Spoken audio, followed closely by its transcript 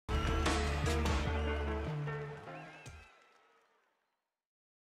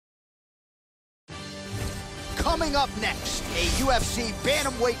Coming up next, a UFC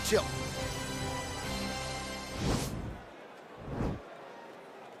bantamweight tilt.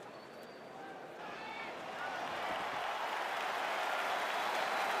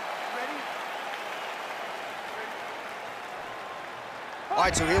 All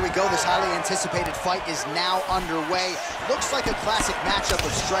right, so here we go. This highly anticipated fight is now underway. Looks like a classic matchup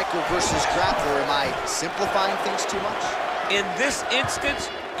of striker versus grappler. Am I simplifying things too much? In this instance,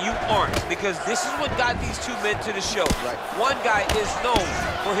 you aren't, because this is what got these two men to the show. Right. One guy is known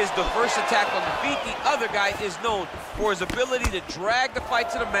for his diverse attack on the feet. The other guy is known for his ability to drag the fight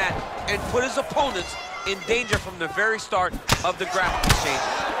to the mat and put his opponents in danger from the very start of the grappling exchange.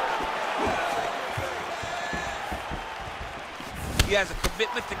 He has a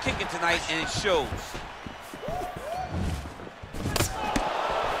commitment to kicking tonight, and it shows.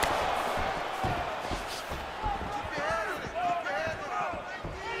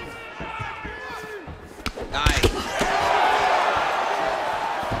 Nice.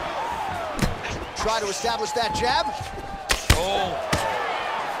 Try to establish that jab. Oh.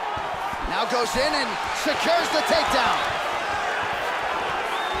 Now goes in and secures the takedown.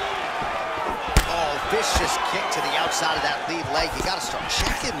 Oh, vicious kick to the outside of that lead leg. You got to start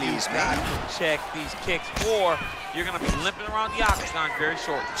checking these, man. Check these kicks, or you're going to be limping around the octagon very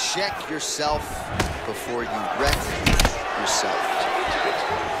shortly. Check yourself before you wreck yourself.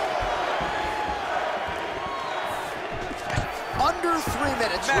 Under 3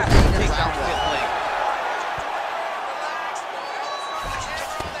 minutes remaining in round one.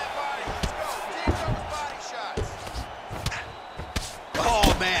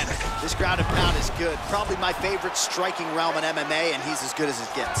 Oh, man, this ground and pound is good. Probably my favorite striking realm in MMA, and he's as good as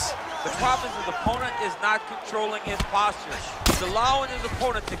it gets. The problem is his opponent is not controlling his posture. He's allowing his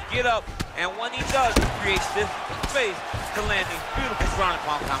opponent to get up, and when he does, he creates this space to land these beautiful ground and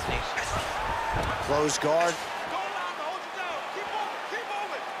pound combinations. Close guard.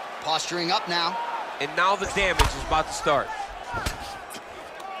 Posturing up now. And now the damage is about to start.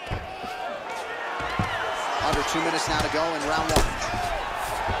 Under 2 minutes now to go in round one.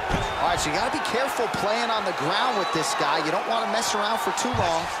 All right, so you got to be careful playing on the ground with this guy. You don't want to mess around for too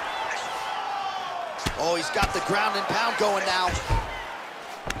long. Oh, he's got the ground and pound going now.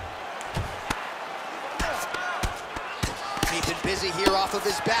 Keeping busy here off of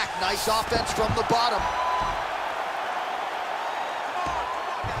his back. Nice offense from the bottom.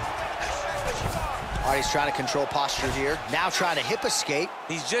 All right, he's trying to control posture here. Now trying to hip escape.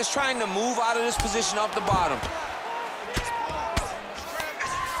 He's just trying to move out of this position off the bottom.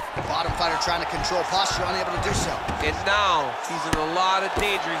 Bottom fighter trying to control posture, unable to do so. And now he's in a lot of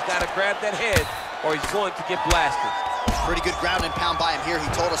danger. He's got to grab that head or he's going to get blasted. Pretty good ground and pound by him here. He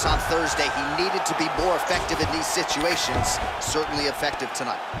told us on Thursday he needed to be more effective in these situations. Certainly effective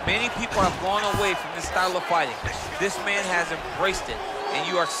tonight. Many people have gone away from this style of fighting. This man has embraced it, and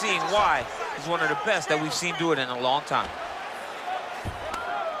you are seeing why he's one of the best that we've seen do it in a long time.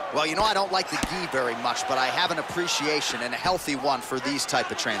 Well, you know, I don't like the gi very much, but I have an appreciation, and a healthy one, for these type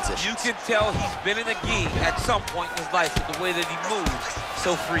of transitions. You can tell he's been in a gi at some point in his life with the way that he moves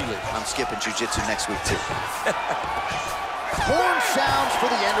so freely. I'm skipping jiu-jitsu next week, too. Horn sounds for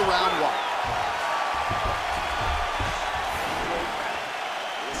the end of round one.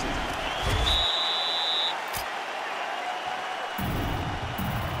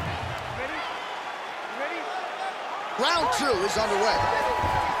 Round two is underway.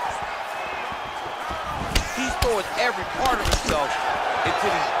 He's throwing every part of himself into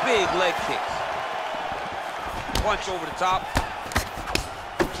these big leg kicks. Punch over the top.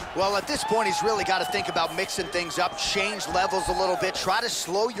 Well, at this point, he's really got to think about mixing things up, change levels a little bit, try to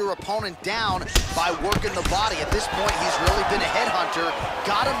slow your opponent down by working the body. At this point, he's really been a headhunter.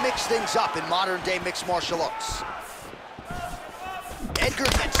 Got to mix things up in modern-day mixed martial arts. Edgar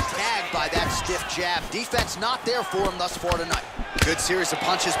gets tagged by that stiff jab. Defense not there for him thus far tonight. Good series of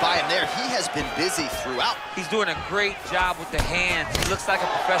punches by him there. He has been busy throughout. He's doing a great job with the hands. He looks like a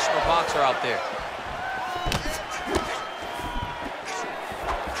professional boxer out there.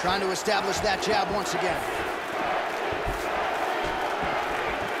 Trying to establish that jab once again.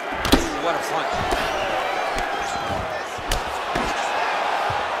 Ooh, what a punch.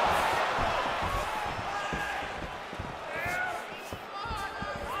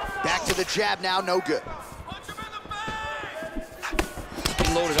 Back to the jab now, no good.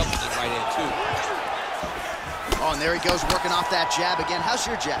 He loaded up with that right hand, too. Oh, and there he goes, working off that jab again. How's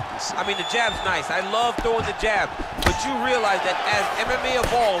your jab, DC? I mean, the jab's nice. I love throwing the jab. But you realize that as MMA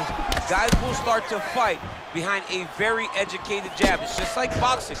evolves, guys will start to fight behind a very educated jab. It's just like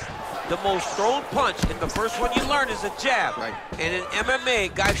boxing. The most thrown punch, and the first one you learn is a jab. Right. And in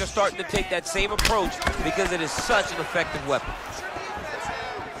MMA, guys are starting to take that same approach because it is such an effective weapon.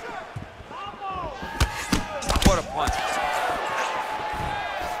 What a punch.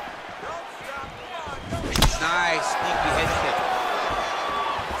 Nice, sneaky head kick.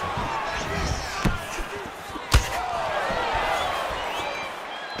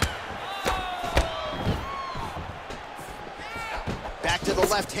 Back to the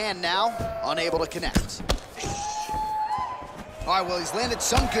left hand now, unable to connect. All right, well, he's landed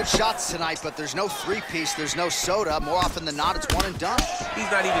some good shots tonight, but there's no three-piece, there's no soda. More often than not, it's one and done. He's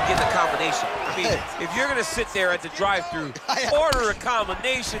not even getting a combination. I mean, if you're gonna sit there at the drive-thru, order a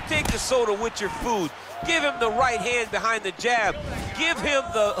combination, take the soda with your food, give him the right hand behind the jab, give him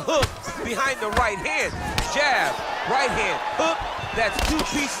the hook behind the right hand. Jab, right hand, hook, that's 2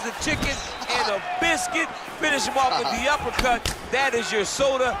 pieces of chicken and a biscuit. Finish him off with the uppercut. That is your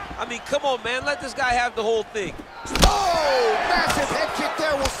soda. I mean, come on, man, let this guy have the whole thing. Oh, massive head kick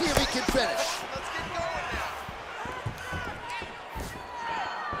there. We'll see if he can finish.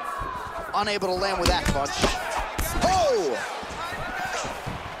 Unable to land with that punch. Oh!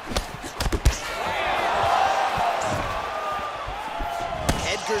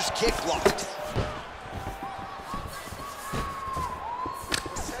 Edgar's kick blocked.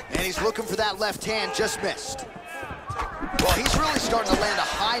 And he's looking for that left hand, just missed. Well, he's really starting to land a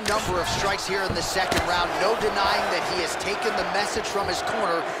high number of strikes here in the second round. No denying that he has taken the message from his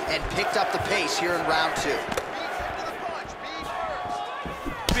corner and picked up the pace here in round 2.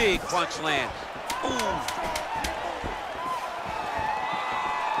 Big punch land. Ooh.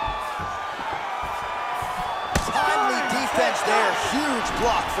 Timely defense there. Huge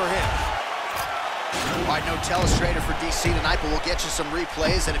block for him. All right, no telestrator for DC tonight, but we'll get you some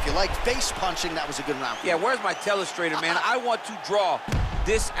replays. And if you like face punching, that was a good round. Yeah, where's my telestrator, man? I want to draw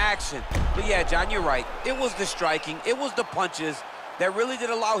this action. But yeah, John, you're right. It was the striking, it was the punches that really did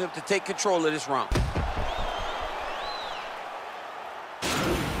allow him to take control of this round. I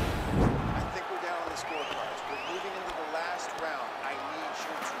think we're down on the scorecards. We're moving into the last round. I need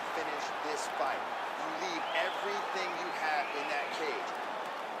you to finish this fight. You leave everything you have in that cage.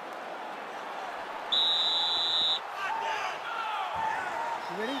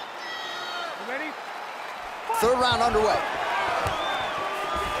 You ready? You ready? Third round underway.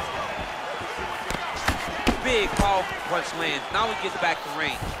 Big, powerful punch lands. Now he gets back to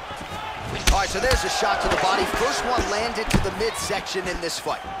range. All right, so there's a shot to the body. First one landed to the midsection in this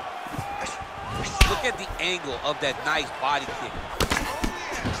fight. Look at the angle of that nice body kick.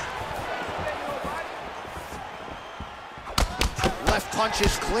 Left punch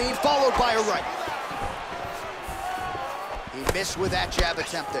is clean, followed by a right. He missed with that jab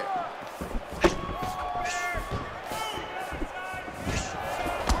attempt there.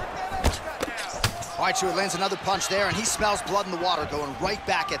 All right, so he lands another punch there, and he smells blood in the water, going right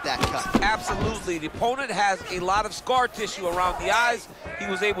back at that cut. Absolutely. The opponent has a lot of scar tissue around the eyes. He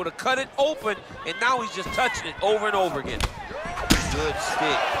was able to cut it open, and now he's just touching it over and over again. Good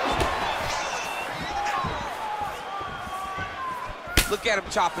stick. Look at him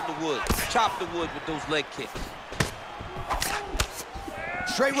chopping the wood. Chop the wood with those leg kicks.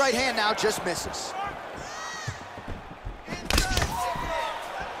 Straight right hand now, just misses.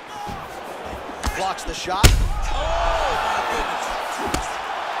 Blocks the shot. Oh, my goodness.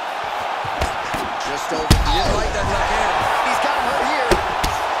 Just over. I didn't like that left hand. He's got him hurt here.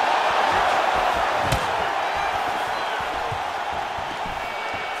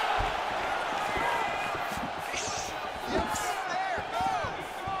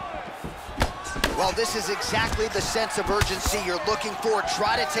 Well, this is exactly the sense of urgency you're looking for.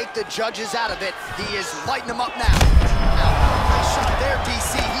 Try to take the judges out of it. He is lighting them up now. Nice shot there,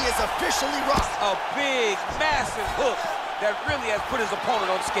 DC. He is officially rocked. A big, massive hook that really has put his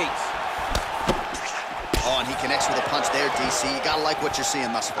opponent on skates. Oh, and he connects with a punch there, DC. You gotta like what you're seeing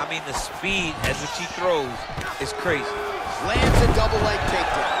thus far. I mean, the speed at which he throws is crazy. Lands a double leg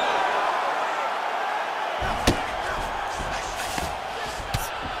takedown.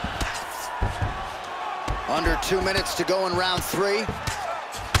 Under 2 minutes to go in round 3.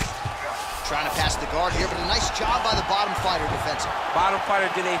 Trying to pass the guard here, but a nice job by the bottom fighter defensively. Bottom fighter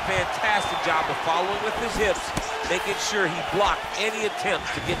did a fantastic job of following with his hips, making sure he blocked any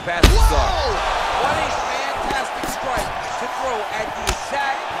attempt to get past the guard. What a fantastic strike to throw at the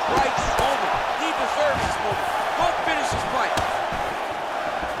exact right moment. He deserves this moment. Go finish his fight.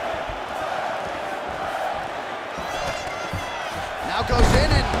 Now goes in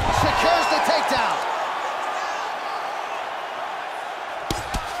and secures the takedown.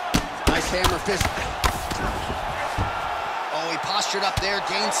 Nice hammer fist. postured up there,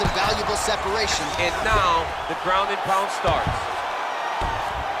 gained some valuable separation. And now the ground and pound starts.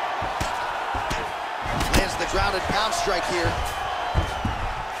 Lands the ground and pound strike here.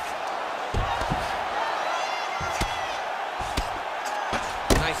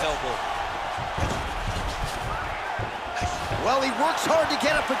 Nice elbow. Well, he works hard to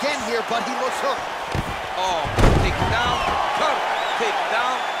get up again here, but he looks hooked. Oh, take him down, cut him, take him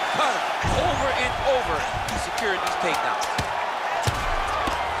down, cut him. Over and over, he secured these takedowns.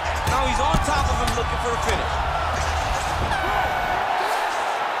 Now he's on top of him looking for a finish.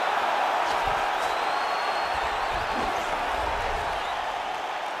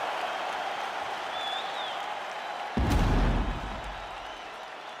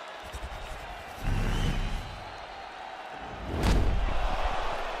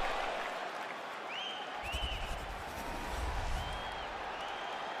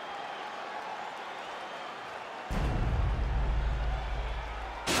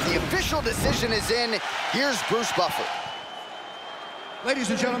 The official decision is in. Here's Bruce Buffer. Ladies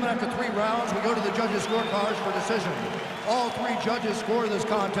and gentlemen, after 3 rounds, we go to the judges' scorecards for decision. All 3 judges score this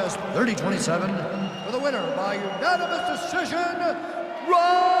contest 30-27 for the winner by unanimous decision,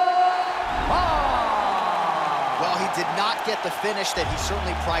 Well, he did not get the finish that he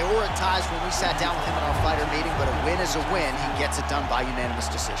certainly prioritized when we sat down with him in our fighter meeting, but a win is a win. He gets it done by unanimous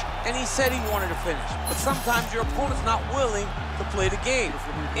decision. And he said he wanted to finish, but sometimes your opponent's not willing to play the game.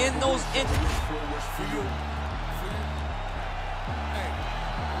 In those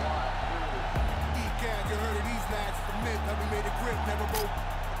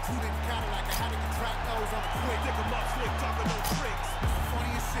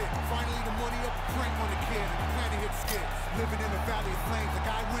Finally, the money up, crank on the kid, and the planet hit skid. Living in the valley of flames,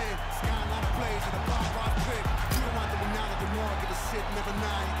 like I win. Skyline blaze in a bar rock pit. You don't want to be down at the mall, give a shit, never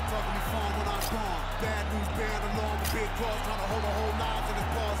nine. You can talk to me phone when I'm gone. Bad news bearing along with big claws, trying to hold a whole lives in his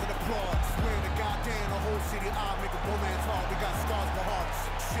bars and applause. Swear to goddamn, the whole city I make a romance hard. We got scars for hearts,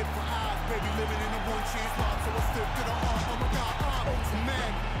 shit for eyes, baby, living in a one chance lot. So I still get a heart. Oh my God, I'm a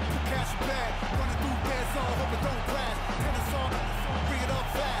man. Cash bag, running through bad zone, hope it don't crash. Tennis on, bring it up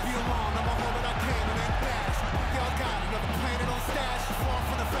fast. Be around, I'm a home that I can and ain't bash. Y'all got another planet on stash. Far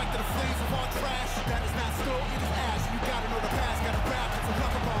from the fact that the flames of our trash. That is not still, it is ash. You gotta know the past, gotta rap. It's a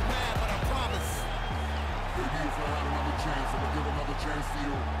rock about mad, but I promise. Baby, if I had another chance, I'ma give another chance to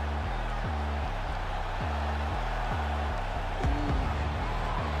you.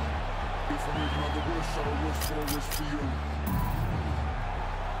 If I make another wish, I'll wish for a wish for you.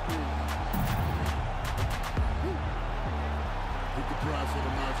 Put the price on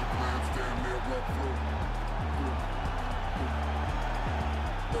the magic plans, damn near rub through.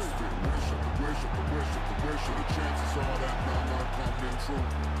 That's the wish, of the wish, of the wish, of the wish, of the chances are that now not coming true.